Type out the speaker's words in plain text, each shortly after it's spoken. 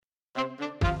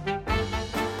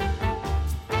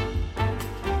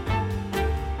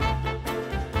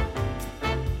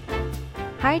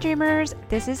Hi, dreamers!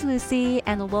 This is Lucy,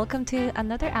 and welcome to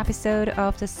another episode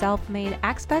of the Self-Made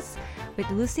Expats with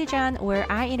Lucy Zhan,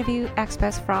 where I interview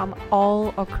expats from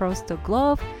all across the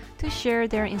globe to share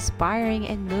their inspiring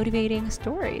and motivating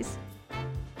stories.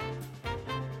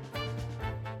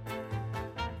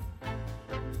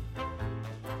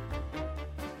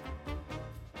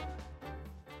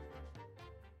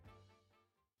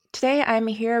 Today, I'm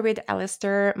here with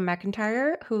Alastair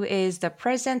Mclntyre, who is the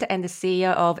president and the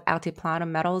CEO of Altiplano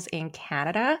Metals in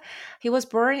Canada. He was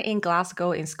born in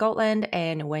Glasgow in Scotland,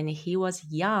 and when he was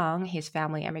young, his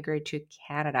family emigrated to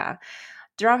Canada.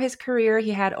 Throughout his career,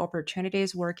 he had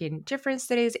opportunities work in different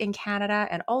cities in Canada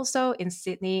and also in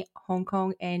Sydney, Hong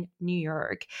Kong, and New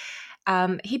York.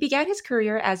 He began his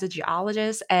career as a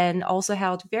geologist and also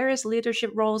held various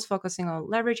leadership roles focusing on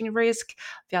leveraging risk,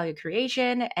 value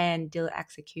creation, and deal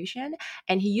execution.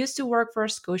 And he used to work for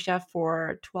Scotia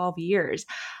for 12 years.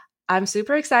 I'm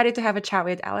super excited to have a chat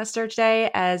with Alastair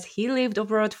today as he lived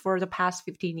abroad for the past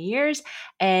 15 years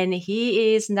and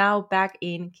he is now back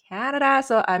in Canada.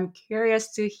 So I'm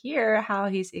curious to hear how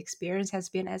his experience has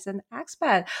been as an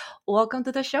expat. Welcome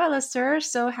to the show, Alastair.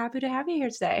 So happy to have you here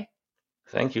today.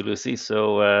 Thank you, Lucy.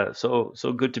 So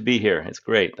good to be here. It's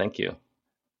great. Thank you.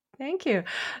 Thank you.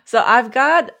 So I've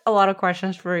got a lot of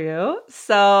questions for you.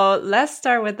 So let's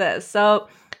start with this. So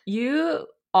you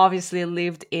obviously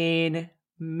lived in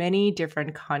many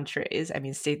different countries. I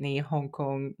mean, Sydney, Hong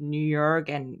Kong, New York,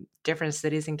 and different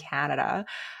cities in Canada.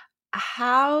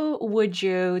 How would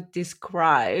you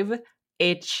describe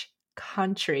each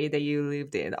country that you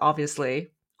lived in? Obviously,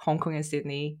 Hong Kong and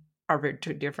Sydney are very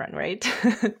too different, right?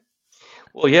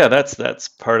 Well, yeah, that's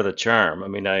part of the charm. I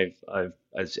mean, I've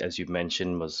as you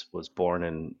mentioned, was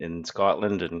born in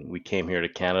Scotland, and we came here to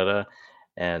Canada,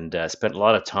 and spent a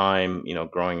lot of time,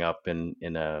 growing up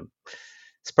in a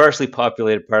sparsely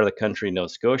populated part of the country, Nova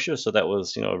Scotia. So that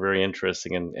was, a very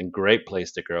interesting and great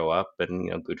place to grow up,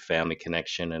 and good family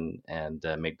connection, and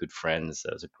made good friends.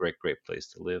 That was a great place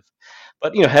to live.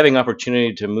 But having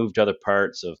opportunity to move to other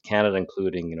parts of Canada,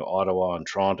 including Ottawa and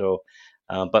Toronto.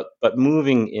 But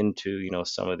moving into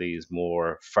some of these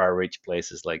more far reach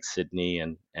places like Sydney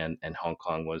and Hong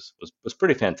Kong was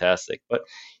pretty fantastic. But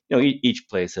each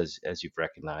place, as you've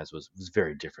recognized, was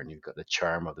very different. You've got the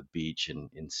charm of the beach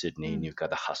in Sydney, and Mm, you've got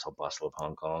the hustle bustle of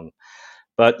Hong Kong.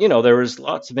 But there was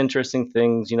lots of interesting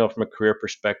things. From a career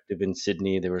perspective in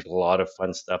Sydney, there was a lot of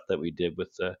fun stuff that we did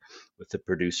with the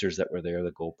producers that were there,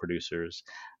 the gold producers.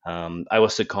 I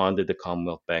was seconded to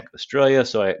Commonwealth Bank of Australia,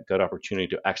 so I got opportunity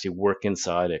to actually work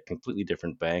inside a completely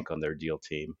different bank on their deal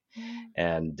team. mm,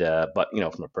 And but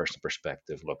from a personal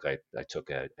perspective, look, I took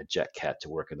a jet cat to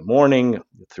work in the morning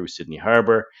through Sydney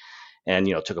Harbor, and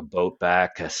took a boat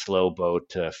back, a slow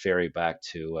boat ferry back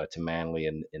to Manly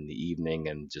in the evening,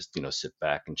 and just sit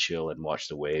back and chill and watch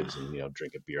the waves, and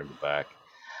drink a beer and go back.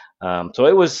 So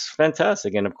it was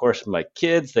fantastic, and of course my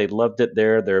kids, they loved it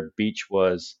there. Their beach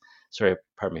was, sorry,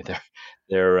 pardon me,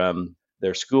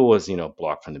 their school was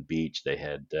blocked from the beach. They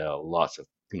had lots of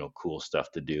cool stuff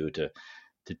to do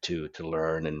to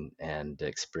learn and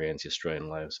experience the Australian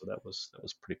life. So that was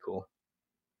pretty cool.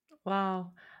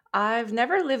 wow. I've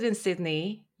never lived in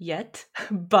Sydney yet,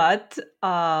 but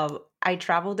I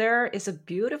traveled there. It's a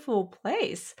beautiful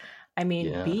place. I mean,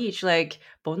 Yeah. beach, like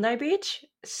Bondi Beach,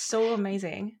 so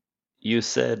amazing. You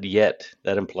said yet.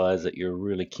 That implies that you're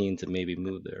really keen to maybe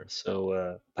move there.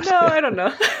 So, No, I don't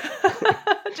know.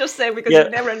 Just say because you yeah,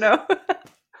 never know.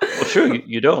 well, sure,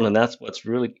 you don't, and that's what's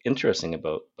really interesting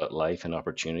about life and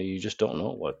opportunity. You just don't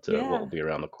know what will Yeah. be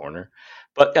around the corner.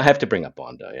 But I have to bring up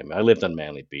Bondi. I mean, I lived on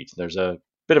Manly Beach. There's a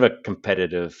bit of a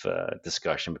competitive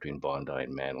discussion between Bondi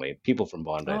and Manly. People from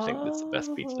Bondi think it's the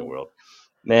best beach in the Oh, world.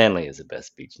 Manly is the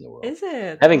best beach in the world. is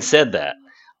it? Having said Oh, that,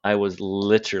 I was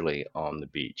literally on the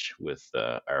beach with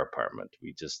our apartment.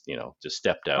 We just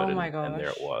stepped out, oh my and there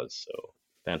it gosh. was. So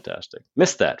fantastic.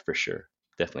 Missed that for sure.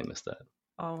 Definitely missed that.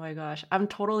 Oh my gosh. I'm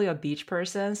totally a beach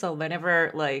person. So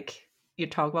whenever like you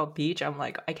talk about beach, I'm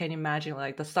like, I can imagine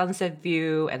like the sunset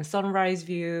view and sunrise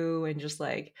view and just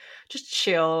like just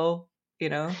chill, in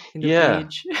the Yeah,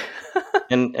 beach.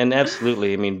 and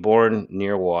absolutely. I mean, born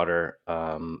near water,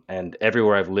 and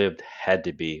everywhere I've lived had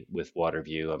to be with water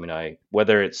view. I mean, I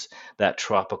whether it's that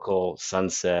tropical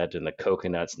sunset and the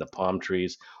coconuts and the palm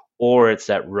trees, or it's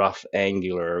that rough,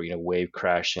 angular, wave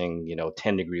crashing,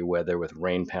 10-degree weather with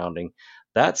rain pounding.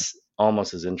 That's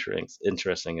almost as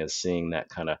interesting as seeing that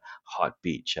kind of hot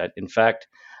beach. In fact,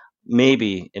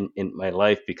 maybe in my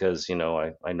life, because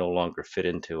I no longer fit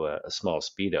into a small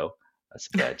speedo. That's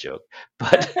a bad joke,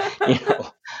 but you know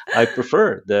I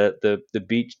prefer the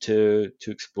beach to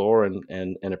explore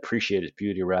and appreciate its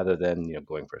beauty rather than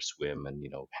going for a swim and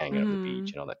hang out at the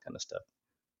beach Hmm. and all that kind of stuff.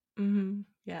 Hmm.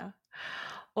 Yeah.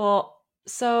 Well,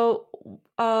 so,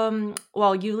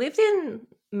 well, you lived in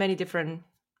many different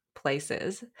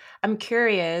places. I'm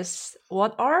curious,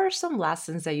 what are some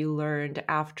lessons that you learned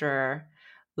after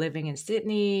living in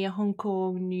Sydney, Hong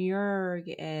Kong, New York,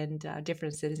 and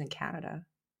different cities in Canada?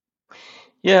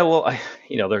 Yeah, well,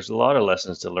 there's a lot of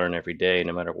lessons to learn every day,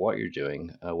 no matter what you're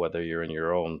doing, whether you're in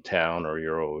your own town or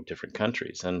your own different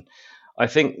countries. And I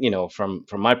think, from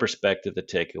my perspective, the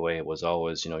takeaway was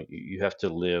always, you have to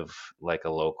live like a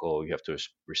local. You have to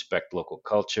respect local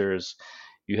cultures.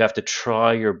 You have to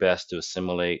try your best to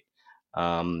assimilate.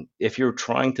 If you're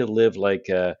trying to live like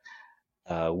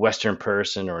Western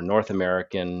person or North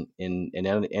American in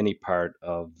any part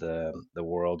of the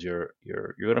world, you're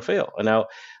going to fail. And now,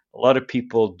 a lot of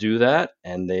people do that,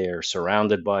 and they are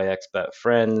surrounded by expat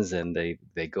friends, and they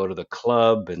go to the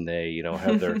club, and they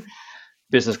have their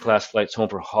business class flights home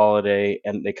for holiday,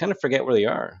 and they kind of forget where they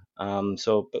are.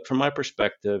 But from my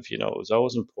perspective, it was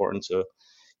always important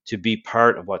to be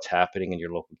part of what's happening in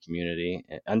your local community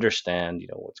and understand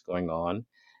what's going on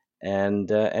and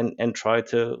try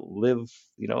to live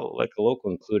like a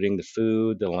local, including the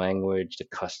food, the language, the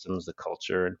customs, the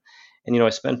culture. And I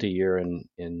spent a year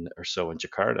in or so in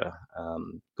Jakarta,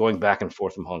 going back and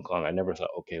forth from Hong Kong. I never thought,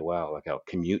 okay, wow, like I'll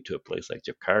commute to a place like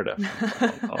Jakarta from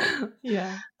Hong Kong.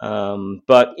 Yeah.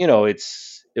 But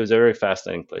it was a very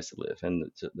fascinating place to live,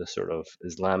 and the sort of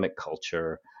Islamic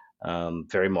culture,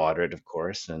 very moderate, of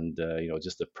course, and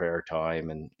just the prayer time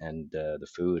and the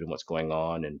food and what's going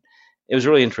on, and it was a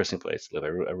really interesting place to live.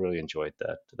 I really enjoyed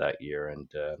that year, and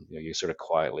you sort of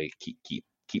quietly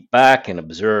keep back and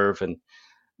observe, and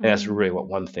that's really what Mm,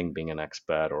 one thing being an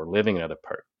expat or living in other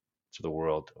parts of the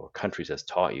world or countries has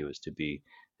taught you is to be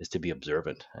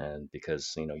observant, and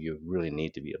because you really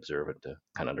need to be observant to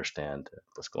kind of understand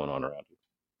what's going on around you.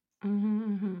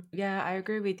 mhm, mhm. Yeah, I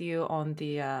agree with you on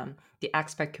the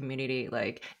expat community.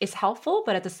 Like, it's helpful,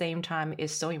 but at the same time,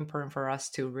 it's so important for us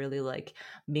to really like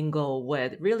mingle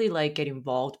with, really like get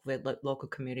involved with like local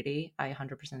community. I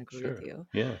 100% agree with Sure. you.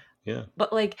 Yeah. Yeah.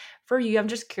 But like for you, I'm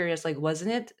just curious, like was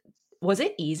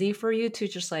it easy for you to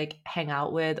just like hang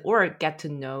out with or get to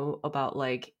know about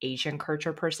like Asian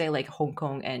culture per se, like Hong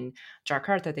Kong and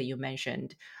Jakarta that you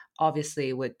mentioned,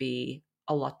 obviously would be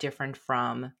a lot different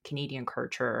from Canadian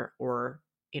culture or,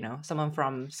 someone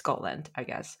from Scotland, I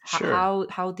guess. How Sure.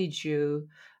 how did you,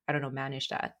 I don't know, manage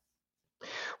that?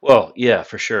 Well, yeah,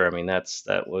 for sure. I mean,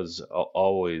 that was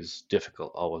always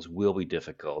difficult, always will be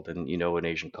difficult. And in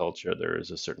Asian culture, there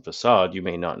is a certain facade. You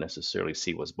may not necessarily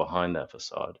see what's behind that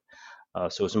facade.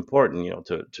 So it's important,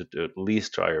 to at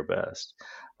least try your best.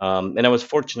 And I was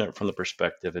fortunate from the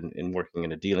perspective in working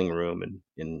in a dealing room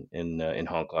in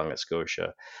Hong Kong at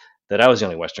Scotia that I was the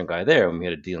only Western guy there, and we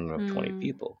had a dealing room of 20 Mm,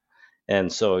 people.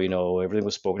 And so, everything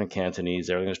was spoken in Cantonese,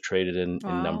 everything was traded in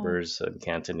wow. numbers in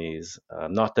Cantonese.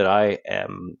 Not that I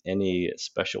am any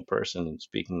special person in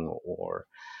speaking or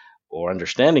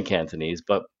understanding Cantonese,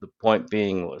 but the point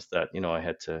being was that, I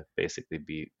had to basically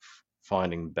be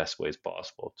finding the best ways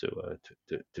possible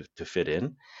to fit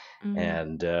in. Mm.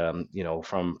 And,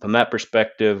 from that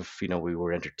perspective, we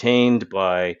were entertained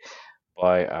by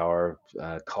our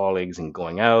colleagues and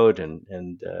going out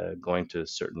and going to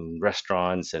certain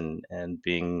restaurants and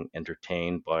being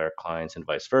entertained by our clients and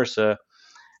vice versa,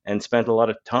 and spent a lot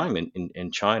of time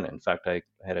in China. In fact, I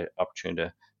had an opportunity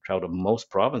to travel to most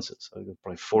provinces,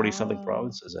 probably 40 something Wow.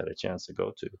 provinces I had a chance to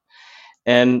go to.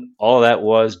 And all of that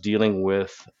was dealing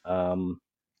with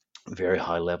very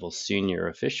high level senior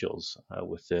officials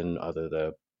within either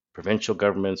the provincial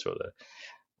governments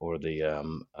or the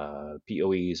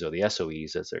POEs or the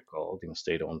SOEs as they're called,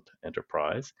 state-owned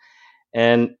enterprise,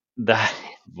 and that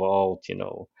involved,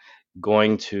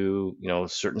 going to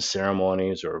certain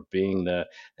ceremonies or being the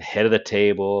head of the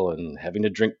table and having to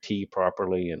drink tea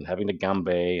properly and having to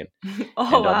gambe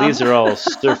Oh, and these are all wow.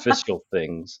 superficial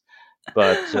things.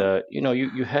 But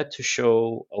you had to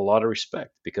show a lot of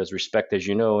respect because respect, as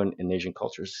you know, in Asian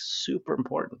culture is super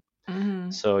important.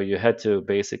 Mhm. So you had to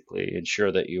basically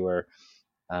ensure that you were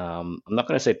I'm not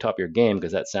going to say top your game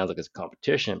because that sounds like it's a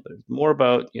competition, but it's more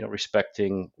about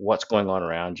respecting what's going on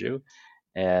around you,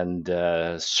 and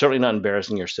certainly not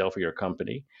embarrassing yourself or your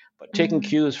company, but taking Mhm.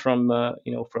 cues from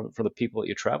the people that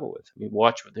you travel with. I mean,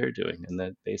 watch what they're doing, and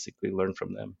then basically learn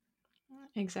from them.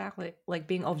 Exactly. Like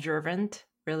being observant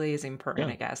really is important,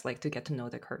 Yeah, I guess, like to get to know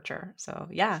the culture. So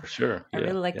yeah, for sure. I Yeah,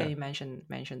 really like that yeah. you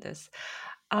mentioned this.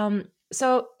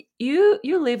 So you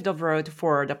lived abroad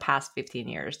for the past 15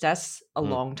 years. That's a Mhm.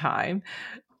 long time.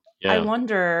 I Yeah.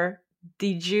 wonder,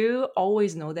 did you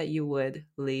always know that you would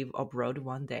live abroad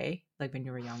one day, like when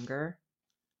you were younger?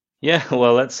 Yeah,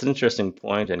 well, that's an interesting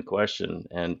point and question.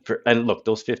 And look,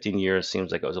 those 15 years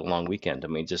seems like it was a long weekend. I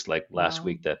mean, just like last Wow.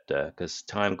 week that because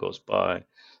time goes by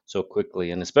so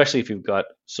quickly, and especially if you've got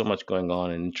so much going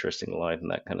on and interesting life and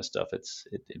that kind of stuff,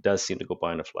 it does seem to go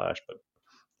by in a flash. But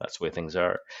that's the way things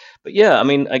are. But yeah, I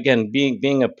mean, again,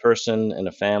 being a person and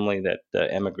a family that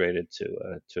emigrated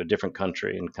to a different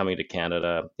country and coming to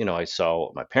Canada, I saw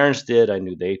what my parents did. I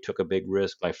knew they took a big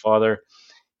risk. My father,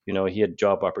 he had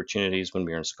job opportunities when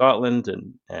we were in Scotland,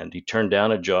 and he turned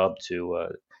down a job to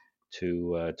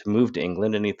move to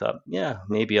England, and he thought, yeah,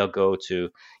 maybe I'll go to,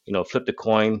 flip the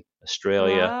coin,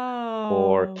 Australia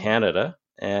or Wow. Canada,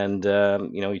 and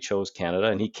he chose Canada,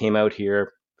 and he came out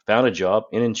here, found a job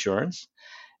in insurance,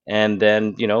 and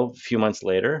then a few months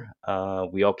later,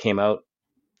 we all came out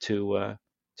to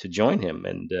join him,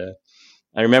 and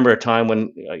I remember a time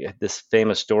when this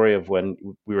famous story of when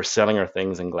we were selling our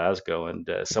things in Glasgow, and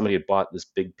somebody had bought this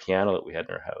big piano that we had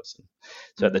in our house. And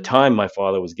so at the Hmm. time, my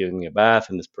father was giving me a bath,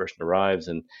 and this person arrives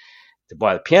and to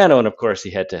buy the piano, and of course, he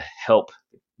had to help.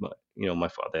 My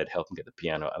father had helped him get the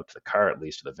piano out to the car, at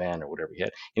least, or the van, or whatever he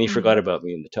had, and he forgot Hmm. about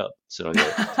me in the tub. So I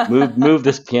got to move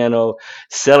this piano,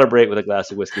 celebrate with a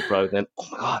glass of whiskey, probably. Then, oh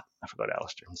my God, I forgot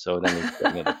Alistair. And so then he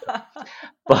got me in the tub.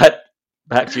 But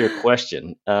back to your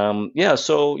question, yeah.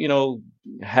 So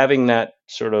having that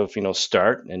sort of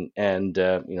start and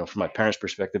from my parents'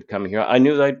 perspective coming here, I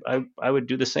knew that I would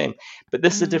do the same. But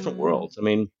this is a different Mm. world. I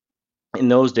mean, in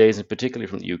those days, and particularly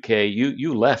from the UK,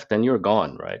 you left and you're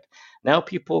gone, right? Now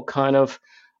people kind of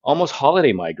almost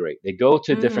holiday migrate. They go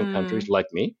to different countries Mm. like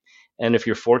me, and if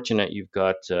you're fortunate, you've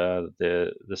got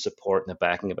the support and the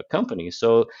backing of a company.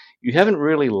 So you haven't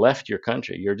really left your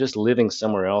country. You're just living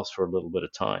somewhere else for a little bit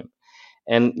of time.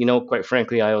 And quite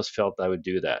frankly, I always felt I would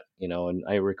do that. And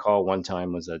I recall one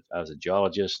time I was a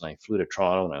geologist and I flew to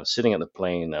Toronto and I was sitting on the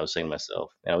plane and I was saying to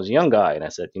myself, and I was a young guy, and I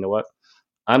said, you know what?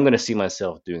 I'm going to see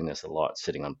myself doing this a lot,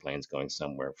 sitting on planes going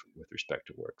somewhere with respect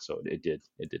to work. So it did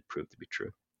prove to be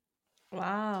true.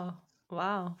 Wow.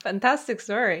 Wow. Fantastic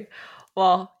story.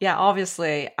 Well, yeah,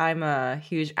 obviously, I'm a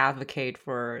huge advocate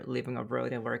for living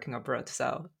abroad and working abroad.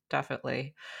 So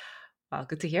definitely,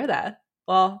 good to hear that.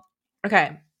 Well,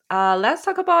 okay. Let's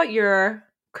talk about your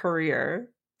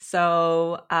career.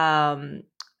 So,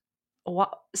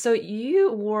 so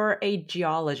you were a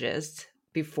geologist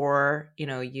before,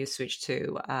 you switched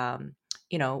to,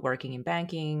 working in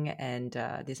banking and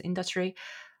this industry.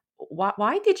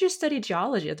 Why did you study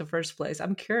geology at the first place?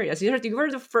 I'm curious. You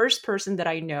were the first person that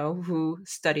I know who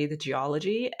studied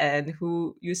geology and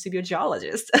who used to be a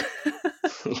geologist.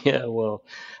 Yeah, well,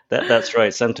 that's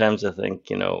right. Sometimes I think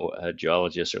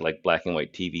geologists are like black and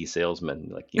white TV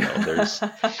salesmen. Like there's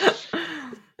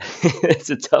it's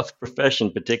a tough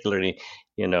profession, particularly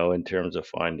in terms of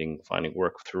finding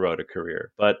work throughout a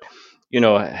career. But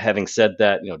having said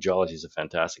that, geology is a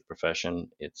fantastic profession.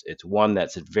 It's one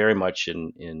that's very much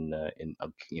in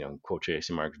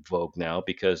quotation marks vogue now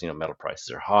because metal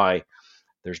prices are high.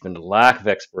 There's been a lack of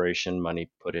exploration money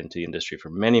put into the industry for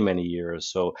many, many years.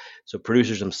 So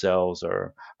producers themselves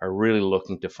are really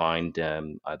looking to find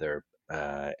either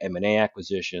M&A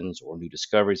acquisitions or new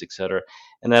discoveries, et cetera.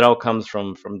 And that all comes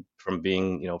from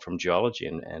being from geology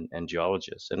and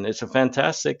geologists. And it's a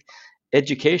fantastic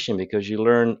education because you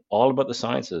learn all about the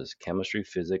sciences: chemistry,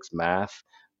 physics, math,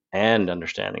 and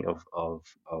understanding of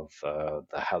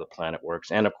how the planet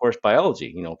works, and of course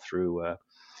biology. Through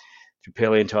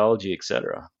paleontology,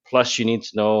 etc. Plus, you need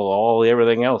to know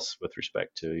everything else with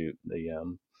respect to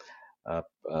the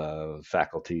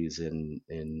faculties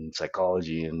in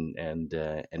psychology and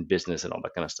business and all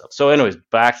that kind of stuff. So, anyways,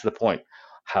 back to the point.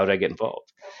 How did I get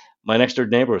involved? My next door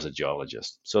neighbor was a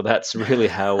geologist, so that's really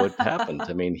how it happened.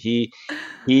 I mean,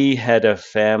 he had a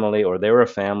family, or they were a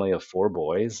family of four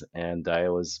boys, and I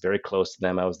was very close to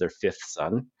them. I was their fifth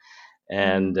son,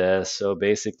 and Hmm. so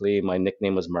basically, my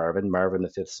nickname was Marvin the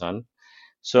fifth son.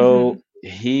 So Hmm.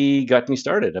 he got me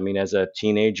started. I mean, as a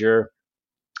teenager,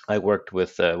 I worked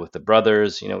with the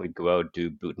brothers. We'd go out do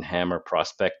boot and hammer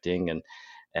prospecting,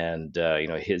 and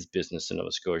his business in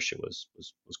Nova Scotia was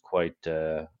quite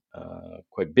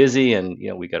busy, and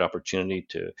we got opportunity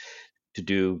to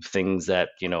do things that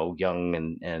young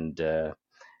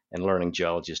and learning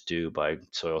geologists do by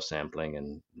soil sampling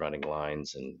and running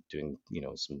lines and doing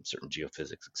some certain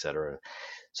geophysics, etc.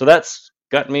 So that's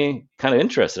got me kind of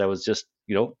interested. I was just,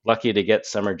 lucky to get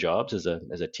summer jobs as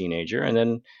a teenager, and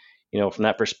then, from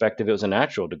that perspective, it was a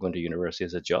natural to go into university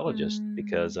as a geologist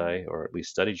because Mm. or at least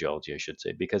study geology, I should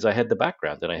say, because I had the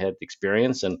background and I had the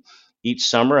experience, and each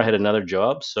summer I had another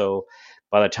job. So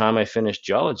by the time I finished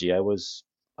geology,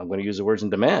 I'm going to use the words in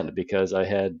demand because I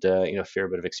had a fair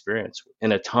bit of experience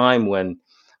in a time when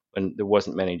there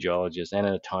wasn't many geologists, and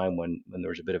at a time when there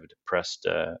was a bit of a depressed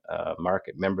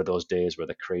market. Remember those days where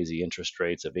the crazy interest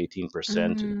rates of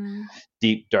 18% and Mm,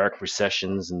 deep dark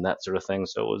recessions and that sort of thing.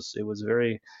 So it was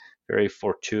very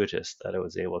fortuitous that I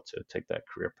was able to take that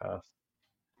career path.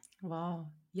 wow.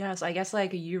 Yes, I guess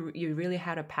like you really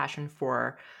had a passion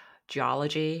for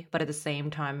geology, but at the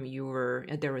same time you were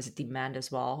there was demand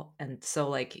as well. And so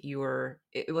like you were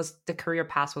it was the career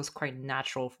path was quite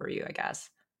natural for you, I guess.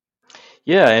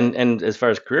 Yeah, and as far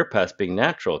as career paths being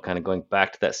natural, kind of going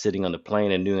back to that sitting on the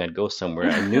plane and knowing I'd go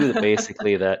somewhere, I knew that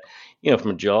basically that,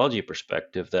 from a geology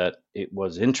perspective, that it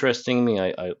was interesting me.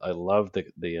 I loved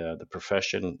the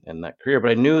profession and that career,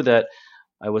 but I knew that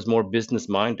I was more business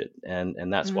minded,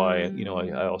 and that's why I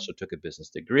Mm. also took a business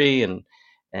degree, and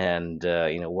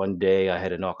one day I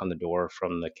had a knock on the door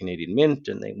from the Canadian Mint,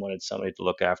 and they wanted somebody to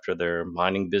look after their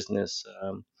mining business.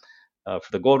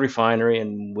 For the gold refinery,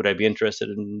 and would I be interested?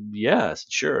 And yes,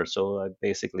 sure. So I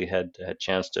basically had a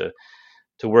chance to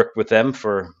work with them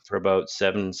for about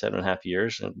 7.5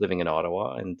 years, living in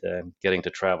Ottawa, and getting to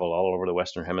travel all over the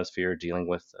Western Hemisphere, dealing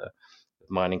with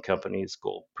mining companies,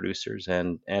 gold producers,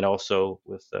 and also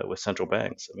with central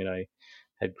banks. I mean, I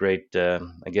had great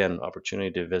again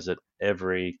opportunity to visit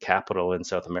every capital in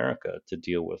South America to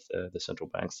deal with the central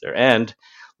banks there. And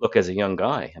look, as a young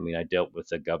guy, I mean, I dealt with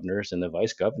the governors and the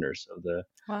vice governors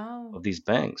Wow. of these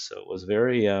banks. So it was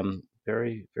very good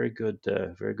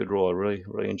role. I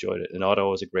really enjoyed it. And Ottawa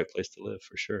was a great place to live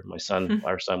for sure.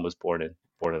 Our son was born in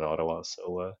Ottawa,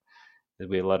 so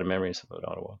we had a lot of memories about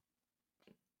Ottawa.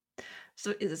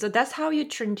 So that's how you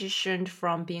transitioned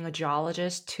from being a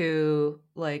geologist to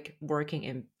like working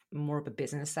in more of a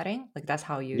business setting. Like that's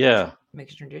how you Yeah,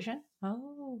 make a transition.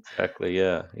 Oh, exactly.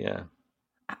 Yeah, yeah.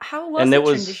 how was And the it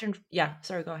was transition? Yeah,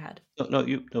 sorry, go ahead. no,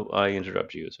 no, no. I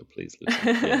interrupt you, so please,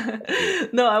 Lucy. Yeah, you.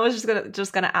 No, I was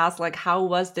just gonna ask like how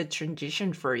was the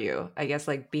transition for you? I guess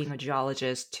like being a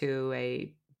geologist to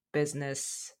a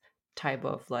business type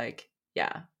of like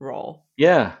yeah role.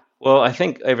 Yeah. Well, I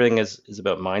think everything is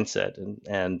about mindset,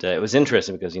 and it was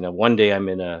interesting because one day I'm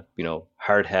in a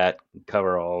hard hat,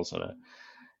 coveralls, and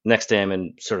next day I'm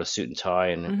in sort of suit and tie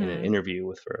and in an Mm-hmm.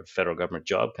 interview for a federal government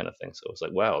job kind of thing. So it was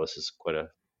like, wow, this is quite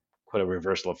a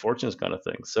reversal of fortunes kind of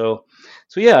thing. So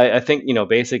yeah, I think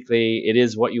basically it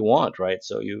is what you want, right?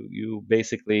 So you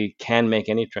basically can make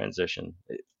any transition,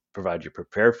 provided you're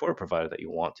prepared for it, provided that you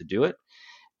want to do it.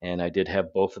 And I did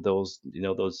have both of those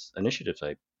initiatives.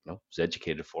 I was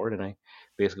educated for it, and I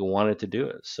basically wanted to do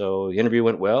it. So the interview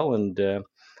went well, and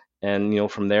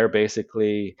from there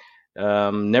basically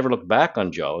never looked back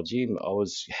on geology.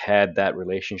 Always had that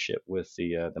relationship with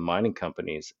the mining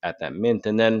companies at that mint,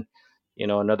 and then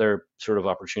another sort of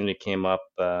opportunity came up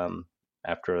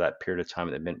after that period of time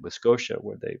at the mint with Scotia,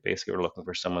 where they basically were looking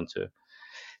for someone to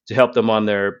help them on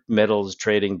their metals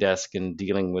trading desk and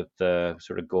dealing with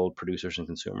sort of gold producers and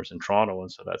consumers in Toronto.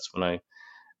 And so that's when I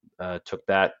took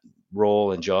that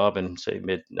role and job in say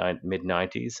mid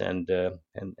 '90s, and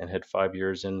had 5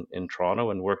 years in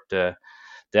Toronto and worked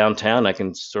downtown. I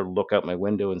can sort of look out my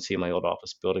window and see my old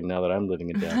office building now that I'm living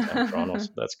in downtown Toronto.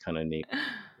 So that's kind of neat.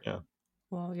 Yeah.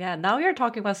 Well, yeah, now you're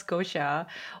talking about Scotia.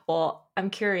 Well, I'm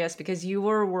curious because you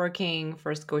were working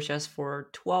for Scotias for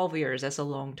 12 years. That's a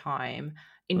long time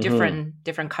in Hmm.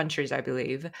 different countries, I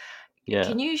believe. Yeah.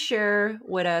 Can you share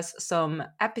with us some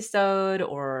episode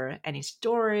or any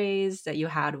stories that you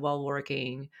had while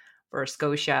working for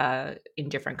Scotia in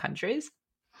different countries?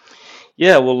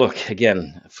 Yeah, well, look,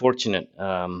 again, fortunate.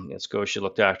 Scotia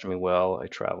looked after me well. I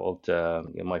traveled,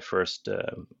 my first,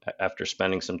 after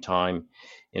spending some time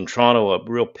in Toronto, a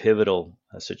real pivotal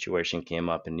situation came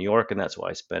up in New York, and that's why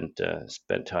I spent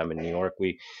time in New York.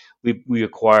 We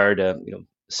acquired a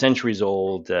centuries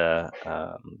old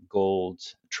gold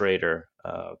trader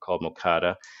called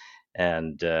Mokata,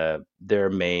 and their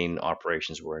main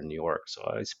operations were in New York. So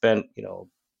I spent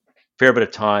fair bit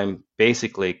of time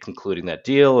basically concluding that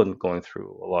deal and going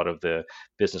through a lot of the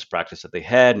business practice that they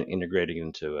had and integrating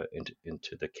into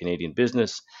the Canadian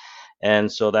business.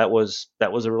 And so that was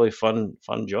a really fun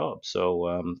job.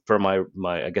 So for my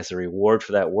I guess a reward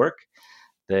for that work,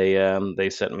 they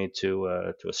sent me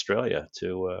to Australia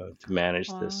to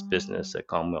manage this Wow. business at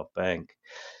Commonwealth Bank.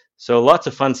 So lots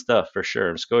of fun stuff for sure.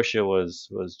 And Scotia was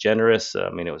generous.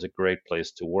 I mean, it was a great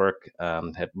place to work.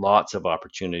 Had lots of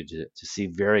opportunity to see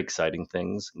very exciting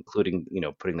things, including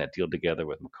putting that deal together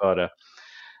with Makata.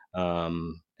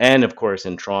 And of course,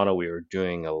 in Toronto, we were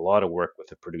doing a lot of work with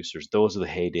the producers. Those are the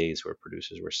heydays where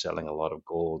producers were selling a lot of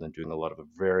gold and doing a lot of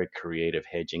very creative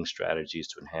hedging strategies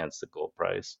to enhance the gold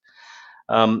price.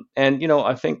 And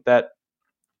I think that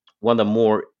one of the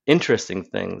more interesting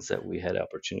things that we had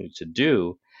opportunity to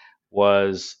do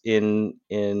was in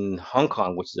Hong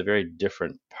Kong, which is a very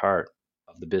different part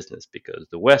of the business because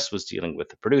the West was dealing with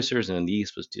the producers and the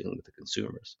East was dealing with the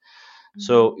consumers.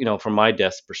 So, Mhm. from my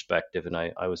desk perspective, and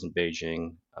I was in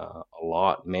Beijing a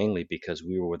lot, mainly because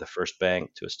we were the first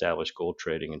bank to establish gold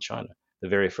trading in China, the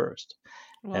very first.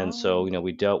 And so, Wow.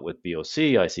 we dealt with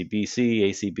BOC, ICBC,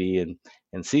 ACB,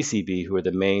 and CCB, who are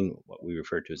the main, what we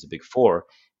refer to as the big four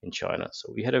in China.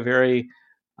 So we had a very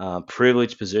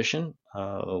privileged position.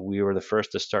 We were the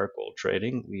first to start gold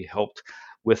trading. We helped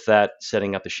with that,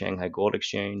 setting up the Shanghai Gold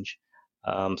Exchange.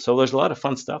 So there's a lot of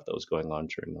fun stuff that was going on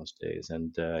during those days,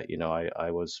 and I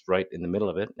was right in the middle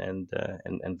of it, and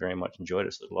very much enjoyed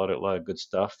it. So a lot of good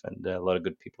stuff, and a lot of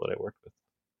good people that I worked with.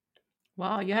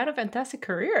 Wow, you had a fantastic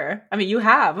career. I mean, you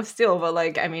have still, but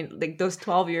like, I mean, like those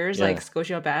 12 years, like Yeah,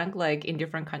 Scotiabank, like in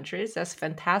different countries, that's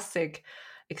fantastic yeah.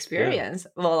 experience.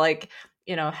 Well, like,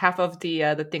 half of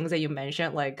the things that you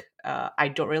mentioned, like, I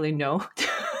don't really know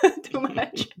too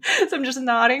much. So I'm just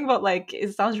nodding, but like,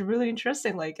 it sounds really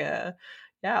interesting. Like, yeah,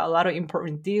 a lot of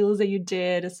important deals that you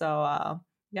did. So,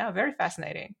 yeah, very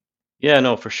fascinating. Yeah,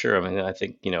 no, for sure. I mean, I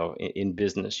think, in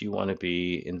business, you want to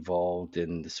be involved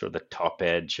in the sort of the top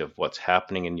edge of what's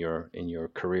happening in your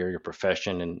career, your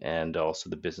profession, and also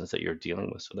the business that you're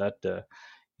dealing with. So that,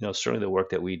 certainly the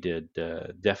work that we did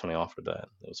definitely offered that.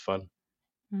 It was fun.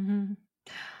 Mhm.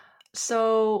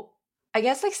 So I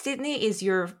guess like Sydney is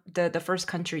the first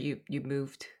country you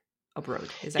moved abroad.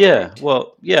 Is that Yeah, correct?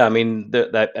 well, yeah, I mean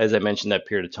that as I mentioned that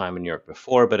period of time in New York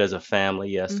before, but as a family,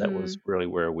 yes, that was Hmm. really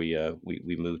where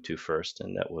we moved to first,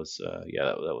 and that was yeah,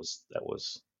 that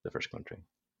was the first country.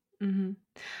 Hmm.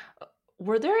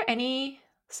 Were there any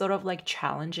sort of like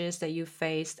challenges that you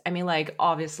faced? I mean, like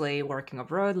obviously working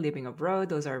abroad, living abroad,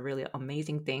 those are really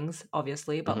amazing things,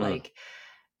 obviously, but Hmm. like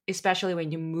especially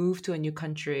when you move to a new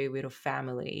country with a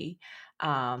family,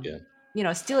 um,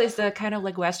 Yeah, still is the kind of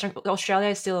like Western Australia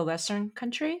is still a Western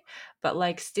country, but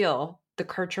like still the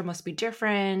culture must be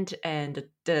different and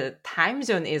the time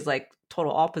zone is like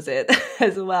total opposite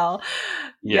as well.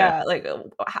 yeah. Yeah, like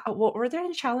what were there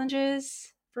any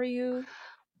challenges for you?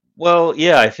 Well,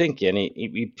 yeah, I think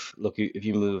look, if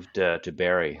you moved to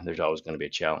Barrie, there's always going to be a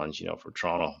challenge, for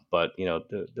Toronto. But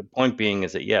the point being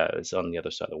is that yeah, it's on the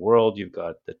other side of the world. You've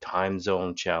got the time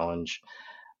zone challenge.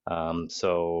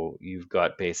 So you've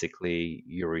got basically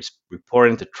you're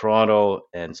reporting to Toronto,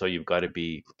 and so you've got to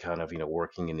be kind of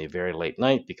working in the very late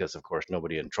night because of course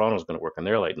nobody in Toronto is going to work on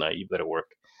their late night. You've got to work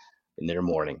in their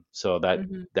morning. So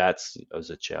Hmm. that's was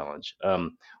a challenge.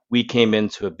 We came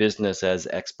into a business as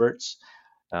experts,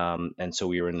 and so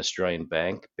we were an Australian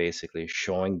bank, basically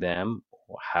showing them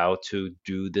how to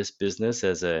do this business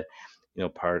as a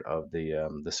part of the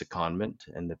secondment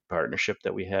and the partnership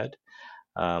that we had.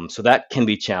 So that can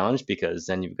be challenged because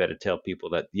then you've got to tell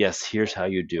people that yes, here's how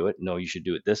you do it. No, you should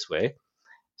do it this way.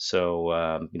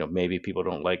 So maybe people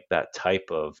don't like that type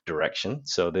of direction.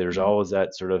 So there's Hmm. always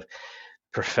that sort of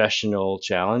professional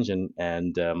challenge.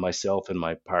 And myself and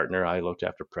my partner, I looked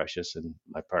after precious, and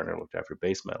my partner looked after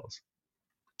base metals.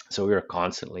 So we were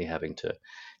constantly having to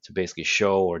basically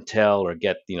show or tell or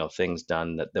get things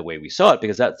done that the way we saw it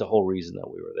because that's the whole reason that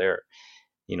we were there.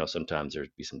 Sometimes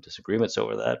there'd be some disagreements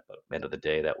over that, but at the end of the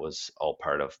day, that was all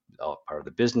part of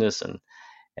the business.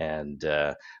 And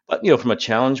but from a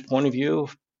challenge point of view,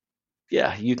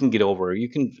 yeah, you can get over, you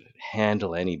can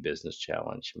handle any business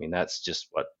challenge. I mean, that's just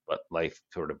what life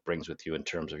sort of brings with you in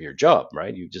terms of your job,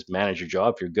 right? You just manage your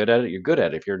job. If you're good at it, you're good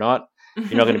at it. If you're not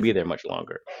going to be there much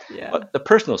longer. Yeah. But the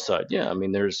personal side, yeah, I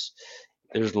mean, there's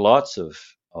lots of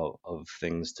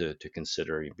things to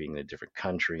consider, being in a different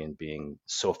country and being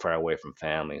so far away from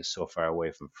family and so far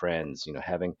away from friends.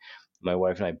 Having my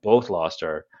wife and I both lost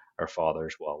our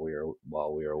fathers while we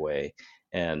were away,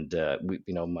 and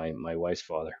my wife's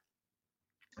father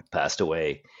passed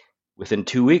away within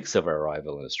 2 weeks of our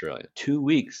arrival in Australia. 2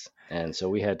 weeks, and so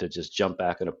we had to just jump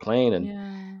back in a plane and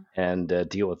Yeah. and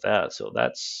deal with that. So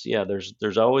that's yeah.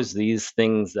 There's always these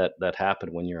things that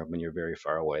happen when you're very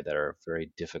far away that are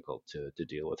very difficult to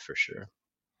deal with for sure.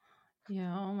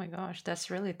 Yeah, oh my gosh, that's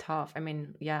really tough. I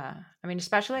mean, yeah. I mean,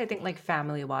 especially I think like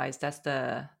family wise, that's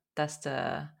the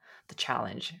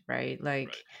challenge, right? Right.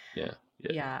 Like, Yeah.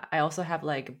 Yeah. yeah, I also have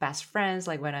like best friends.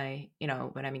 Like when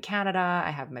I'm in Canada, I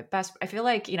have my best. I feel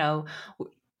like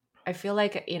I feel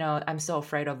like, I'm so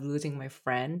afraid of losing my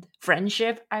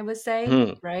friendship, I would say,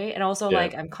 Hmm. right? And also Yeah.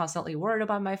 like I'm constantly worried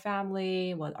about my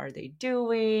family, what are they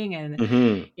doing? And,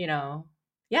 Hmm. you know,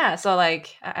 yeah, so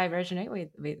like I resonate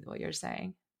with what you're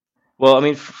saying. Well, I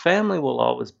mean, family will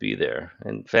always be there,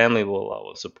 and family will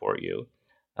always support you,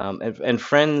 and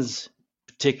friends,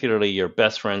 particularly your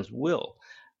best friends, will.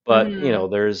 But Mhm.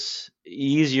 there's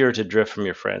easier to drift from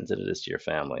your friends than it is to your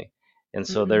family, and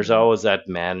so there's Mhm. always that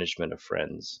management of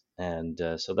friends, and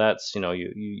so that's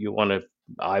you want to.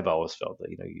 I've always felt that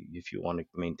if you want to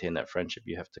maintain that friendship,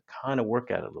 you have to kind of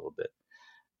work at it a little bit.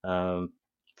 Um,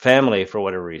 Family, for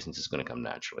whatever reasons, is going to come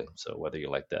naturally. So whether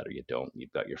you like that or you don't,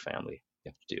 you've got your family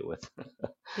you have to deal with.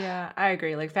 Yeah, I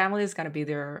agree. Like family is gonna be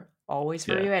there always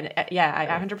for Yeah, you. And yeah, I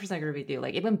yeah, 100% agree with you.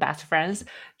 Like even best friends,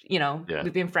 yeah,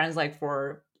 we've been friends like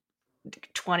for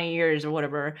 20 years or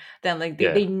whatever, then like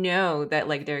they yeah. know that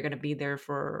like they're gonna be there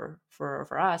for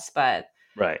us. But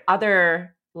Right.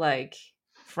 other like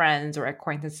friends or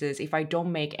acquaintances, if I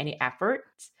don't make any effort,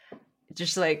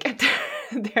 just like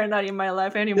they're not in my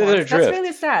life They're anymore. gonna So that's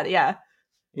really drift. sad. Yeah.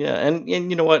 Yeah, and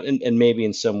you know what? And maybe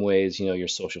in some ways, your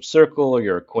social circle or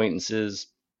your acquaintances,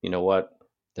 you know what?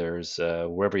 There's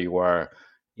wherever you are,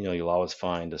 you'll always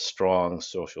find a strong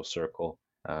social circle,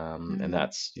 and Hmm.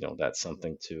 that's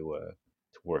something to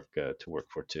work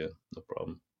for too. No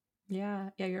problem. Yeah,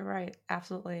 yeah, you're right.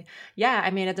 Absolutely. Yeah,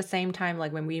 I mean, at the same time,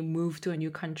 like when we move to a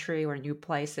new country or new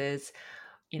places,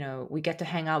 we get to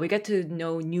hang out, we get to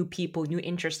know new people, new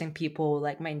interesting people,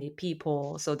 like-minded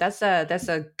people. So that's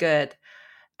a good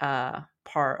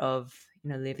part of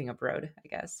living abroad, I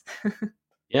guess.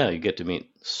 Yeah, you get to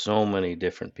meet so many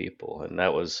different people, and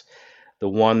that was the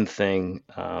one thing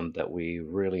that we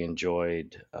really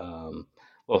enjoyed.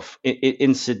 Well,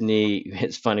 in Sydney,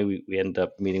 it's funny, we ended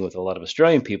up meeting with a lot of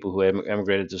Australian people who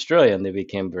emigrated to Australia, and they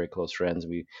became very close friends.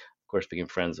 We, of course, became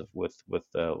friends with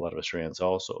a lot of Australians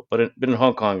also. But in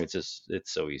Hong Kong, it's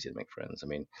so easy to make friends. I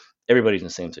mean, everybody's in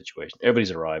the same situation.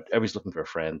 Everybody's arrived. Everybody's looking for a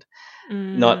friend.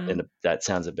 Not in Mm, that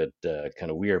sounds a bit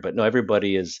kind of weird, but no,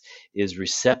 everybody is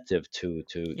receptive to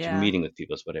yeah. meeting with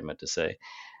people. Is what I meant to say.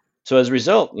 So as a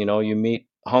result, you meet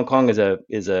Hong Kong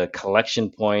is a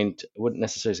collection point. I wouldn't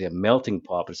necessarily say a melting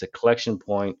pot, but it's a collection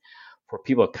point for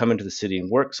people that come into the city and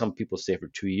work. Some people stay for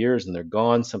 2 years and they're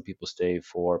gone. Some people stay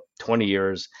for 20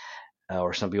 years,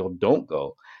 or some people don't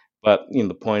go. But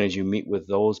the point is, you meet with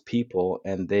those people,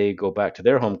 and they go back to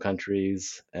their home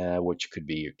countries, which could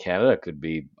be Canada, could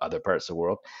be other parts of the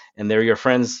world, and they're your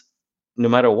friends no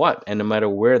matter what, and no matter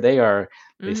where they are,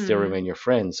 they still Hmm. remain your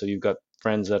friends. So you've got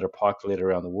friends that are populated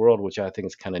around the world, which I think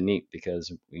is kind of neat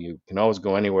because you can always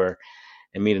go anywhere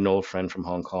and meet an old friend from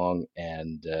Hong Kong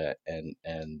and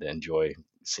enjoy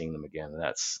seeing them again. And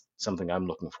that's something I'm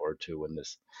looking forward to when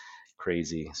this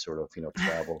crazy sort of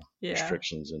travel Yeah.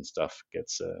 restrictions and stuff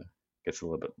gets a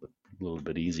little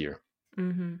bit easier.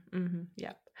 Hmm. Hmm.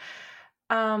 Yeah.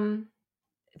 Um,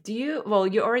 well,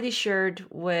 you already shared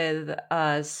with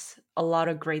us a lot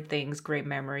of great things, great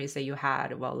memories that you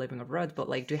had while living abroad, but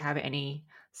like, do you have any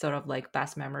sort of like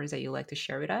best memories that you like to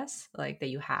share with us, like that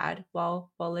you had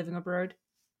while living abroad?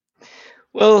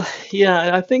 Well,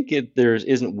 yeah, I think there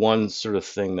isn't one sort of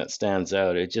thing that stands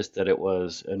out. It's just that it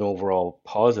was an overall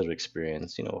positive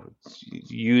experience.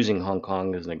 Using Hong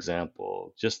Kong as an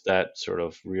example, just that sort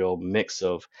of real mix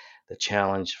of the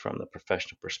challenge from the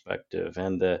professional perspective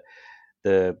and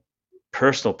the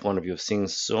personal point of view of seeing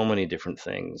so many different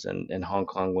things. And Hong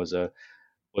Kong was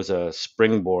a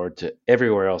springboard to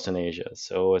everywhere else in Asia.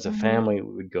 So as a Hmm. family,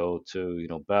 we would go to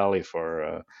Bali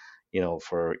for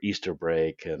Easter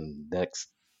break, and next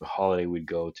holiday we'd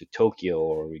go to Tokyo,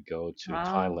 or we'd go to Wow.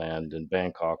 Thailand and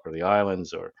Bangkok or the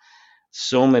islands, or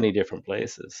so many different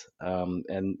places.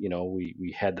 And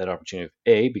we had that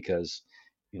opportunity, because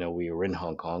we were in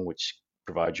Hong Kong, which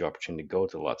provides you opportunity to go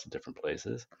to lots of different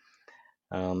places.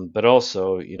 But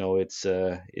also, it's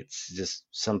just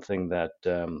something that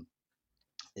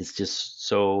is just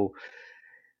so.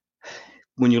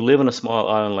 When you live in a small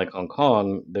island like Hong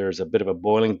Kong, there's a bit of a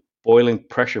boiling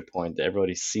pressure point that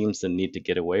everybody seems to need to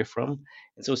get away from,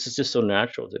 and so it's just so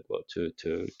natural to go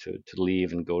to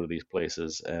leave and go to these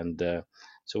places. And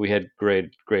so we had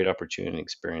great opportunity and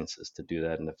experiences to do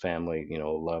that, and the family,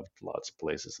 loved lots of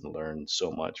places and learned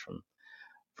so much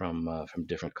from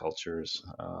different cultures.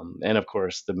 And of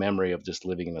course, the memory of just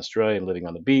living in Australia and living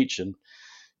on the beach, and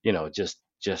just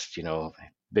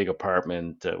big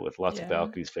apartment with lots of Yeah.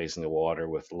 balconies facing the water,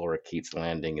 with Laura Keats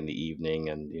Landing in the evening,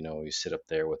 and you sit up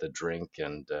there with a drink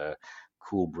and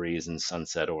cool breeze and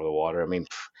sunset over the water. I mean,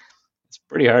 it's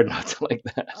pretty hard not to like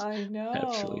that. I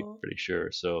Absolutely, know. pretty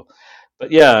sure. So, but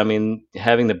yeah, I mean,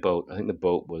 having the boat, I think the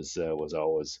boat was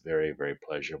always very, very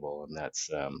pleasurable, and that's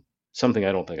something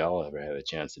I don't think I'll ever have a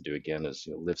chance to do again. Is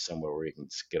live somewhere where you can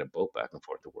just get a boat back and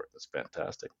forth to work. That's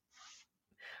fantastic.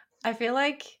 I feel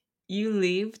like you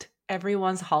lived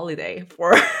everyone's holiday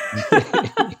for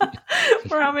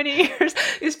for how many years?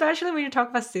 Especially when you talk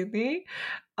about Sydney.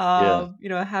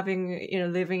 Yeah, Having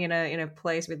living in a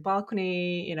place with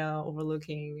balcony,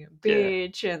 overlooking yeah,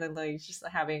 beach, and then like just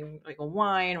having like a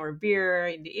wine or a beer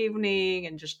in the evening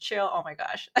and just chill. Oh my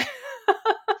gosh. yeah.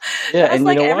 That is And you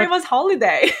like know what? everyone's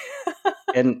holiday.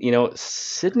 And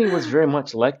Sydney was very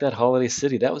much like that holiday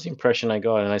city. That was the impression I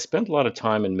got. And I spent a lot of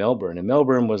time in Melbourne, and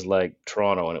Melbourne was like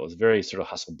Toronto, and it was very sort of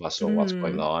hustle bustle, lots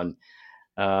going Mm,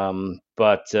 on.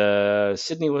 But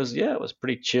Sydney was, yeah, it was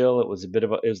pretty chill. It was a bit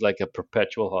of it was like a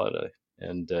perpetual holiday.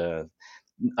 And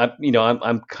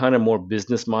I'm kind of more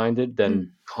business minded than mm,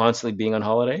 constantly being on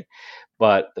holiday.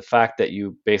 But the fact that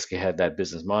you basically had that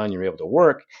business mind, you're able to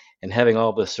work, and having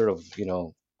all this sort of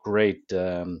great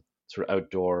sort of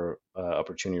outdoor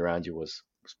opportunity around you was,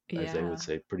 as they would yeah.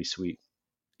 say, pretty sweet.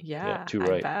 Yeah, Yeah, too I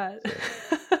right. bet.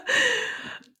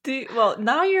 So Well,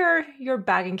 now you're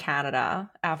back in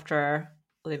Canada after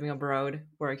living abroad,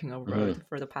 working mhm, abroad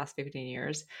for the past 15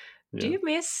 years. Do yeah. you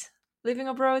miss living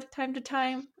abroad time to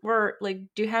time? Or like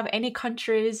do you have any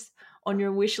countries on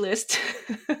your wish list?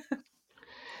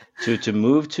 To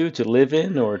move to live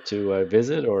in or to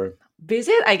visit or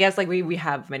Visit? I guess like we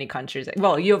have many countries.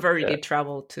 Well, you've yeah, already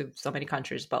traveled to so many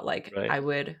countries, but like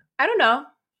right. I don't know,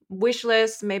 wish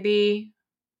list maybe.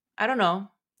 I don't know.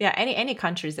 Yeah, any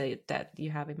countries that you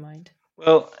have in mind.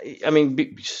 Well, I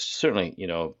mean, certainly,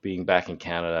 being back in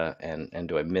Canada and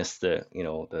do I miss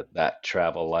that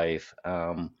travel life?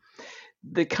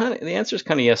 The answer is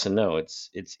kind of yes and no.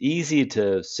 It's easy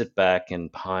to sit back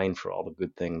and pine for all the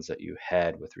good things that you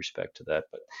had with respect to that,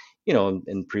 but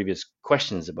in previous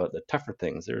questions about the tougher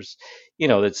things, there's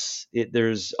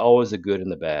always the good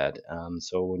and the bad.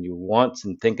 So when you want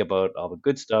and think about all the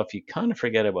good stuff, you kind of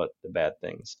forget about the bad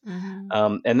things.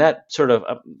 Mm-hmm. And that sort of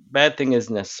bad thing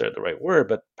isn't necessarily the right word,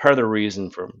 but part of the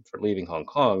reason for leaving Hong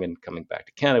Kong and coming back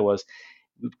to Canada was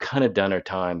we've kind of done our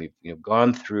time. We've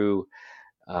gone through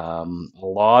a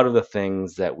lot of the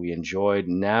things that we enjoyed.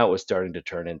 Now it was starting to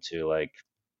turn into like,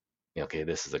 okay,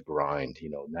 this is a grind.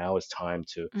 Now it's time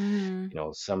to,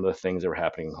 Mm-hmm. some of the things that were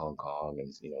happening in Hong Kong,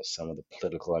 and some of the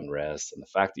political unrest, and the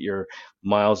fact that you're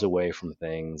miles away from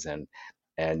things, and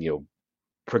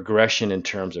progression in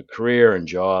terms of career and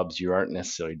jobs, you aren't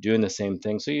necessarily doing the same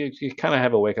thing. So you kind of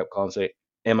have a wake up call and say,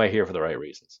 am I here for the right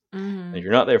reasons? And if Mm-hmm.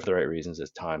 you're not there for the right reasons,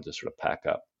 it's time to sort of pack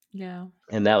up. Yeah.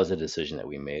 And that was a decision that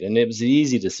we made. And it was an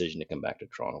easy decision to come back to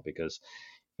Toronto because,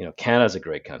 Canada's a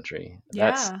great country.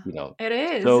 That's, Yeah, it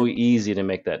is. so easy to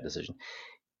make that decision.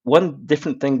 One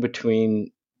different thing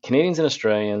between Canadians and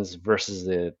Australians versus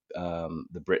the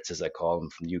Brits, as I call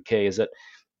them from the UK, is that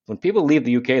when people leave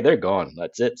the UK, they're gone.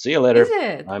 That's it. See you Is later.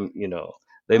 it? I'm,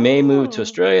 they may move to Oh.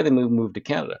 Australia, they move to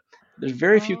Canada. There's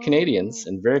very few Canadians Oh.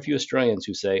 and very few Australians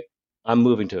who say, I'm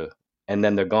moving to, and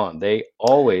then they're gone. They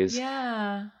always,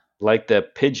 Yeah. like the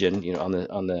pigeon, on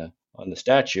the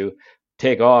statue,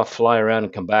 take off, fly around,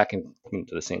 and come back and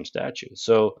to the same statue.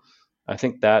 So I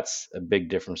think that's a big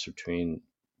difference between,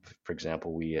 for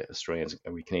example, we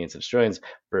Canadians and Australians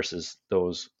versus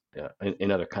those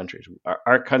in other countries.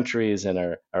 Our countries and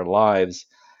our lives,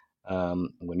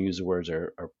 when you use the words,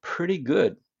 are pretty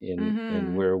good in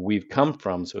Mm-hmm. where we've come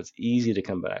from. So it's easy to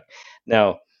come back.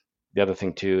 Now, the other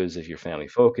thing too is if you're family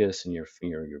focused and your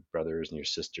brothers and your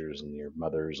sisters and your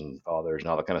mothers and fathers and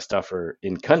all that kind of stuff are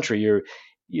in country,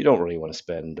 you don't really want to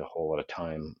spend a whole lot of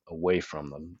time away from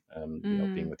them.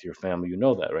 Being Mm. with your family,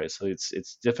 that, right? So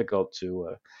it's difficult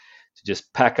to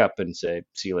just pack up and say,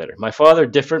 see you later. My father,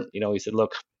 different. He said,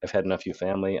 look, I've had enough of your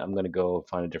family. I'm going to go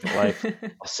find a different life.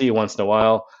 I'll see you once in a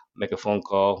while, make a phone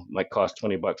call. Might cost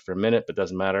 $20 for a minute, but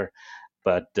doesn't matter.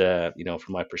 But from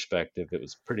my perspective, it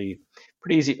was pretty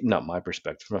easy. Not my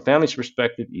perspective, from a family's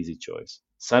perspective, easy choice.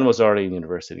 Son was already in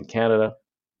university in Canada.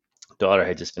 Daughter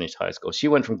had just finished high school. She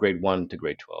went from grade 1 to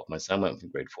grade 12. My son went from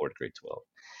grade 4 to grade 12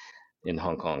 in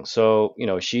Hong Kong. So,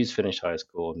 she's finished high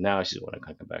school. Now she's want to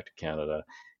come back to Canada,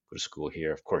 go to school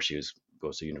here. Of course,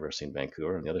 goes to university in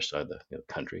Vancouver on the other side of the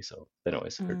country. So,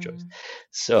 anyways, her choice. Mm.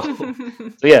 So,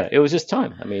 so yeah, it was just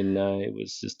time. I mean, it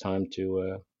was just time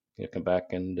to come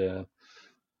back and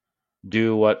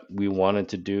do what we wanted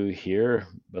to do here,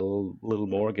 a little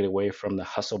more, get away from the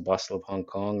hustle bustle of Hong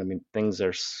Kong. I mean, things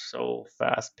are so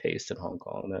fast paced in Hong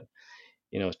Kong that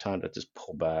it's time to just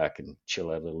pull back and chill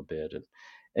out a little bit.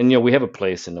 And we have a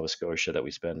place in Nova Scotia that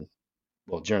we spend.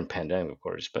 well, during pandemic, of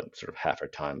course, spent sort of half our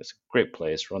time. It's a great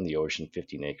place, we're on the ocean,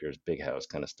 15 acres, big house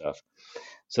kind of stuff.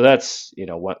 So that's,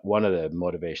 one of the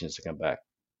motivations to come back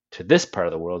to this part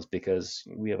of the world is because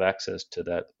we have access to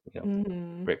that,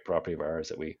 Hmm. great property of ours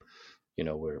that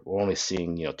we're only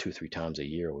seeing, 2, 3 times a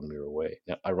year when we were away.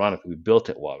 Now, ironically, we built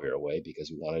it while we were away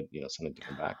because we wanted, something to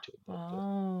come back to. But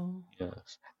Oh, yeah,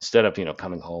 instead of,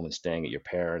 coming home and staying at your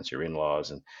parents, your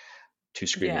in-laws, and two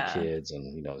screaming yeah. kids,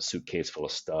 and a suitcase full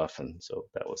of stuff, and so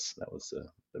that was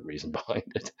the reason behind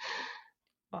it.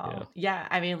 Yeah, Wow. Yeah,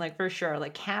 I mean, like for sure,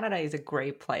 like Canada is a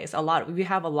great place. We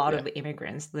have a lot yeah, of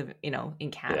immigrants live,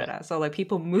 in yeah, Canada. So like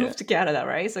people yeah. move to Canada,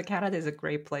 right? So Canada is a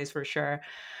great place for sure.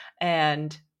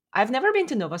 And I've never been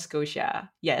to Nova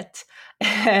Scotia yet.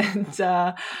 And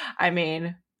I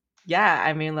mean, yeah,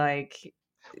 I mean like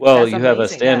Well, that's you have a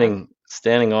amazing. Yeah.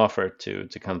 standing offer to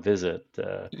come visit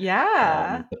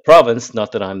Yeah. the province.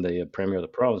 Not that I'm the premier of the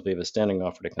province, but you have a standing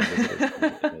offer to come visit us in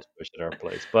Nova Scotia at our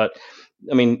place. But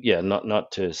I mean, yeah,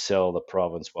 not to sell the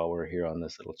province while we're here on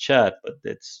this little chat, but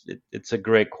it's a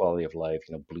great quality of life.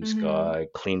 Blue Hmm. sky,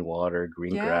 clean water,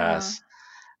 green Yeah. grass,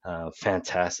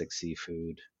 fantastic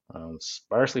seafood.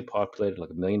 Sparsely populated, like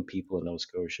 1 million people in Nova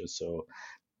Scotia, so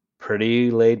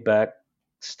pretty laid back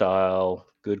style,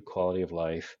 good quality of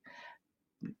life.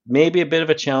 Maybe a bit of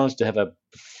a challenge to have a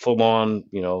full on,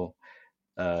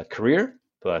 career,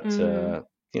 but Hmm.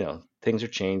 things are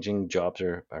changing, jobs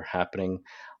are happening.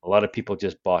 A lot of people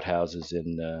just bought houses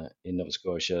in Nova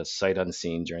Scotia, sight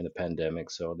unseen during the pandemic,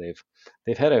 so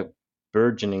they've had a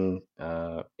burgeoning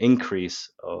increase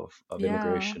of Yeah.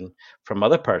 immigration from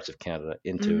other parts of Canada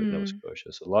into Nova Hmm.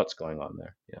 Scotia. So lots going on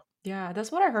there. Yeah. Yeah,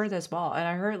 that's what I heard as well. And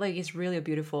I heard like it's really a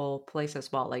beautiful place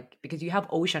as well, like because you have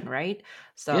ocean, right?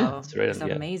 Yeah, So it's right it's on.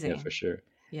 Yeah, yeah, for amazing. sure.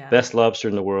 Yeah. Best lobster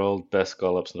in the world, best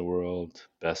scallops in the world,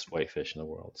 best whitefish in the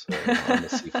world. So I'm a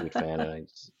seafood fan, and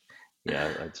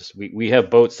yeah, we have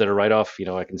boats that are right off.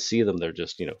 I can see them. They're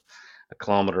just a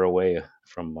kilometer away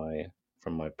from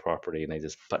my property, and they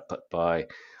just putt by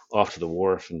off to the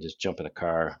wharf and just jump in a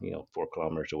car, 4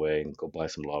 kilometers away, and go buy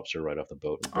some lobster right off the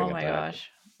boat and bring Oh it my back. gosh.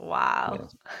 Wow. Yeah,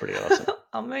 it's pretty awesome.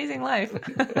 Amazing life.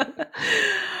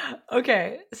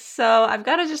 Okay, so I've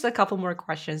got just a couple more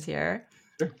questions here.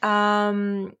 Sure.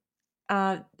 Um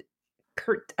uh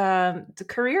the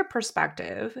career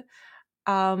perspective.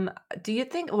 Um, do you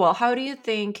think, well, how do you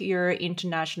think your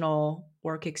international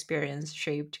work experience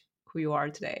shaped who you are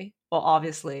today? Well,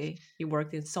 obviously, you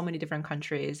worked in so many different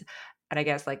countries, and I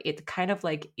guess like it kind of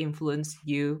like influenced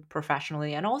you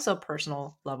professionally and also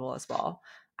personal level as well.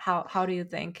 How do you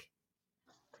think?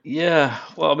 Yeah,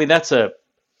 well, I mean that's an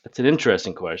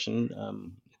interesting question.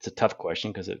 It's a tough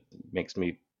question because it makes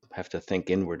me have to think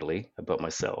inwardly about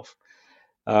myself.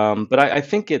 But I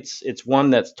think it's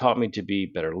one that's taught me to be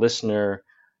a better listener,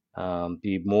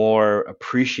 be more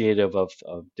appreciative of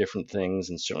different things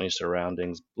and certainly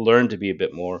surroundings, learn to be a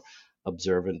bit more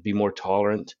observant, be more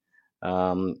tolerant.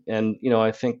 And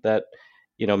I think that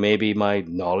maybe my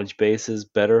knowledge base is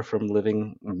better from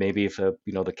living. Maybe if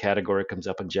the category comes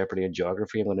up in Jeopardy and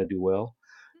geography, I'm going to do well.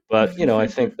 But I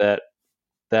think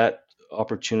that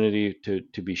opportunity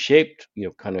to be shaped,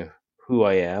 kind of who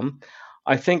I am.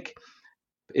 I think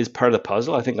is part of the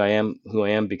puzzle. I think I am who I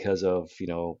am because of,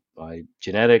 my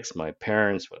genetics, my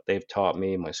parents, what they've taught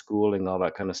me, my schooling, all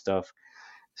that kind of stuff.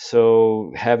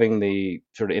 So having the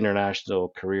sort of international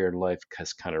career in life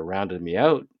has kind of rounded me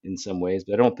out in some ways,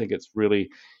 but I don't think it's really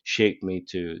shaped me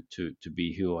to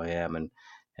be who I am.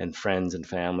 And friends and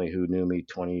family who knew me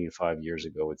 25 years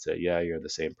ago would say, "Yeah, you're the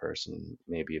same person,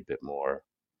 maybe a bit more,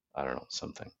 I don't know,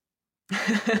 something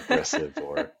aggressive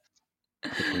or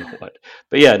I don't know what."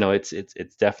 But yeah, no, it's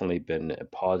definitely been a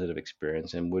positive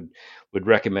experience and would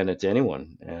recommend it to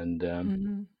anyone. And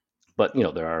Mhm. but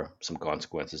there are some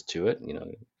consequences to it.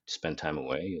 Spend time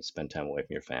away, you spend time away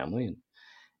from your family, and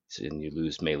you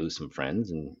may lose some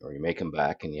friends, and or you may come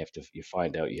back and you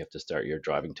find out you have to start your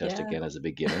driving test Yeah. again as a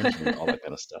beginner and all that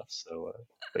kind of stuff. So,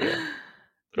 but yeah,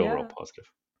 but overall Yeah. positive.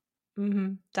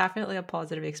 Definitely a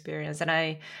positive experience.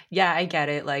 And yeah, I get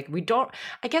it. Like, we don't,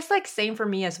 I guess, like, same for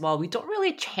me as well. We don't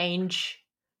really change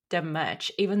that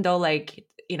much, even though, like,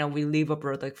 we live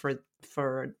abroad, like,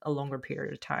 for a longer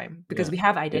period of time because Yeah, we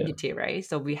have yeah. identity, right?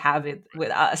 So we have it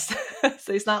with us.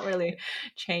 So it's not really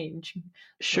change.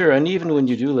 Sure, So, and even when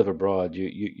you do live abroad,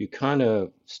 you kind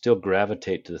of still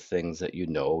gravitate to the things that you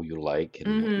like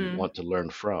and what you mm-hmm, want to learn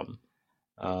from.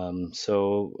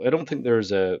 So I don't think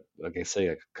there's like I say,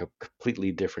 a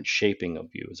completely different shaping of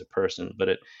you as a person, but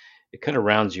it kind of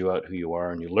rounds you out who you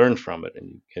are, and you learn from it,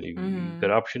 and you mm-hmm,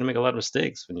 get opportunity to make a lot of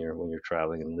mistakes when you're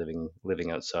traveling and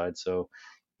living outside. So,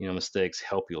 mistakes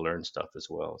help you learn stuff as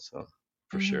well. So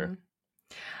for mm-hmm. sure.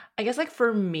 I guess like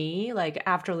for me, like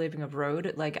after living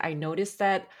abroad, like I noticed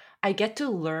that I get to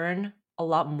learn a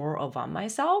lot more about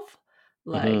myself,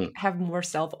 like Hmm. have more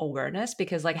self-awareness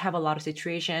because like I have a lot of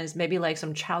situations, maybe like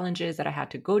some challenges that I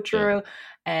had to go Yeah. through.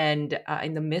 And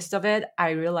in the midst of it,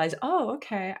 I realized, oh,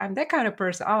 okay, I'm that kind of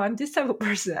person. Oh, I'm this type of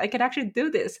person. I can actually do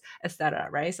this, etc.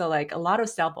 Right. So like a lot of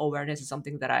self-awareness is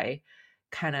something that I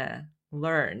kind of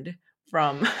learned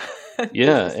from this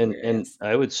Yeah, and experience.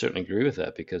 I would certainly agree with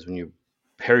that because when you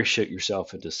parachute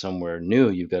yourself into somewhere new,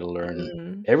 you've got to learn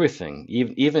Mm, everything.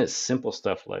 Even it's simple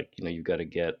stuff like, you've got to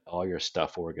get all your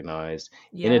stuff organized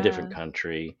in a different yeah.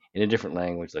 country, in a different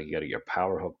language. Like you got to get your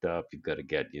power hooked up, you've got to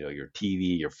get, your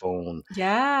TV, your phone, your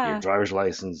Yeah. driver's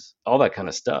license, all that kind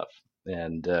of stuff.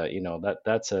 And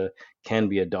that's a can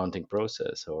be a daunting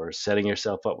process, or setting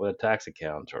yourself up with a tax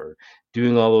account, or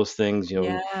doing all those things,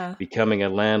 Yeah. becoming a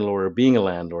landlord or being a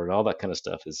landlord, all that kind of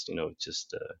stuff is,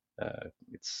 just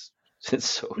it's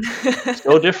it's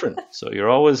so different. So you're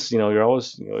always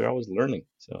learning.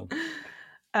 So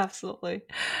Absolutely.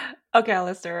 Okay,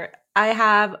 Alistair. I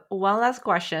have one last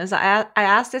question. So I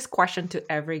ask this question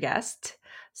to every guest.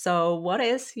 So, what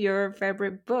is your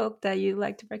favorite book that you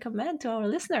like to recommend to our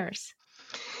listeners?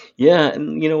 yeah,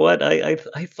 and you know what? I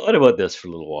thought about this for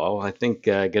a little while. I think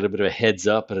I got a bit of a heads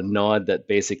up and a nod that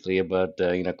basically about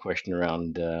question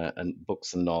around and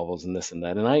books and novels and this and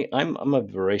that. And I'm a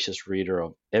voracious reader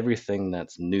of everything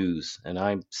that's news, and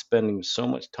I'm spending so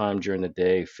much time during the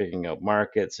day figuring out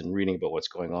markets and reading about what's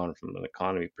going on from an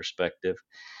economy perspective.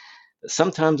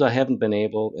 Sometimes I haven't been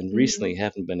able, and recently Mhm.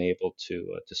 haven't been able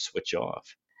to switch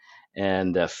off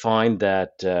and find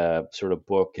that sort of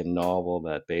book and novel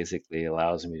that basically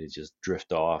allows me to just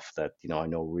drift off that I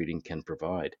know reading can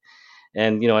provide.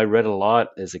 And I read a lot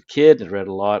as a kid, and read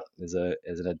a lot as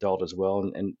an adult as well,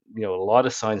 and a lot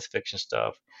of science fiction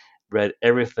stuff. Read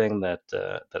everything that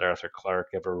Arthur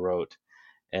Clarke ever wrote,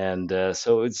 and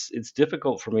so it's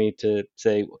difficult for me to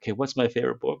say, okay, what's my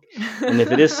favorite book? And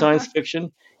if it is science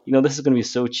fiction, this is going to be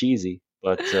so cheesy.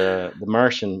 But The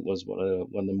Martian was one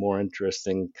of the more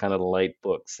interesting kind of light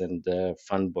books and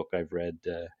fun book I've read,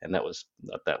 and that was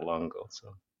not that long ago.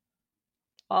 So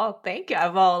Oh, thank you.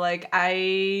 Well, like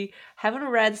I haven't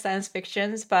read science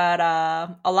fictions, but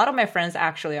a lot of my friends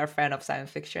actually are fan of science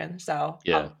fiction, so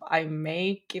yeah. I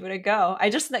may give it a go. I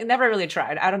just never really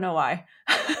tried. I don't know why.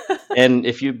 And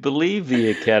if you believe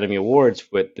the Academy Awards,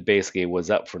 what basically was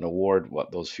up for an award,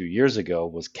 what those few years ago,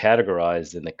 was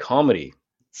categorized in the comedy Oh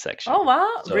section. wow,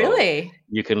 So really?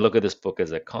 you can look at this book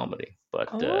as a comedy, but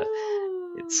Oh.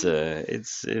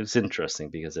 it's interesting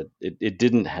because it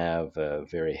didn't have a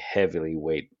very heavily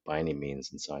weight by any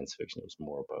means in science fiction. It was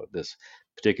more about this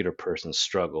particular person's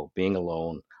struggle, being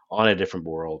alone on a different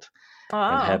world,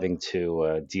 and Wow. having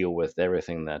to deal with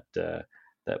everything that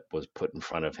was put in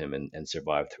front of him, and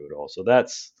survive through it all. So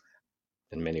that's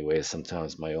in many ways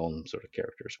sometimes my own sort of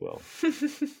character as well,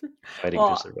 fighting to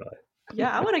Well, survive.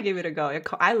 yeah, I want to give it a go.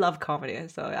 I love comedy,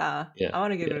 so yeah, Yeah, I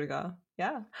want to give yeah, it a go.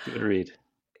 Yeah. give it a read.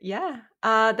 Yeah.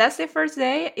 That's it for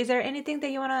today. Is there anything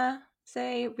that you want to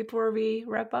say before we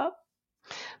wrap up?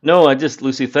 No, I just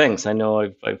Lucy, thanks. I know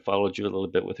I've followed you a little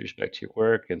bit with respect to your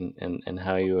work, and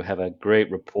how you have a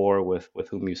great rapport with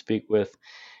whom you speak with,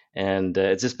 and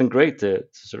it's just been great to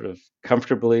sort of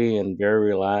comfortably and very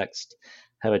relaxed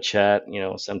have a chat.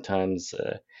 Sometimes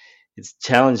it's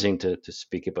challenging to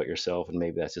speak about yourself, and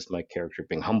maybe that's just my character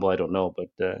being humble. I don't know, but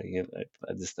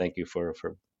I just thank you for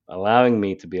allowing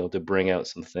me to be able to bring out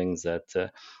some things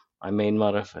that I may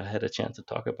not have had a chance to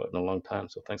talk about in a long time.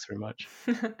 So thanks very much.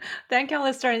 Thank you,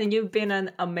 Alistair, and you've been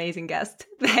an amazing guest.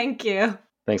 Thank you.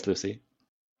 Thanks, Lucy.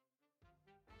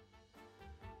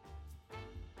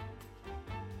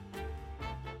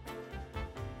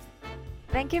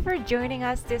 Thank you for joining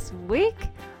us this week.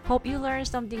 Hope you learned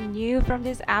something new from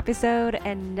this episode,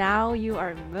 and now you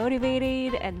are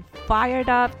motivated and fired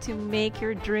up to make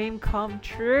your dream come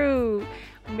true.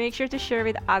 Make sure to share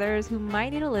with others who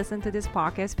might need to listen to this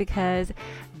podcast, because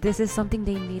this is something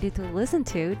they needed to listen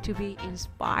to be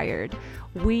inspired.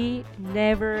 We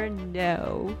never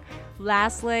know.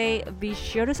 Lastly, be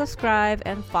sure to subscribe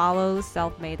and follow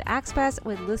Self-Made Expats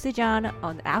with Lucy John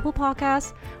on Apple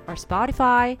Podcasts or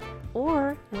Spotify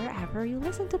or wherever you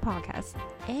listen to podcasts.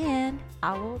 And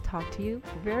I will talk to you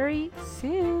very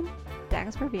soon.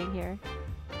 Thanks for being here.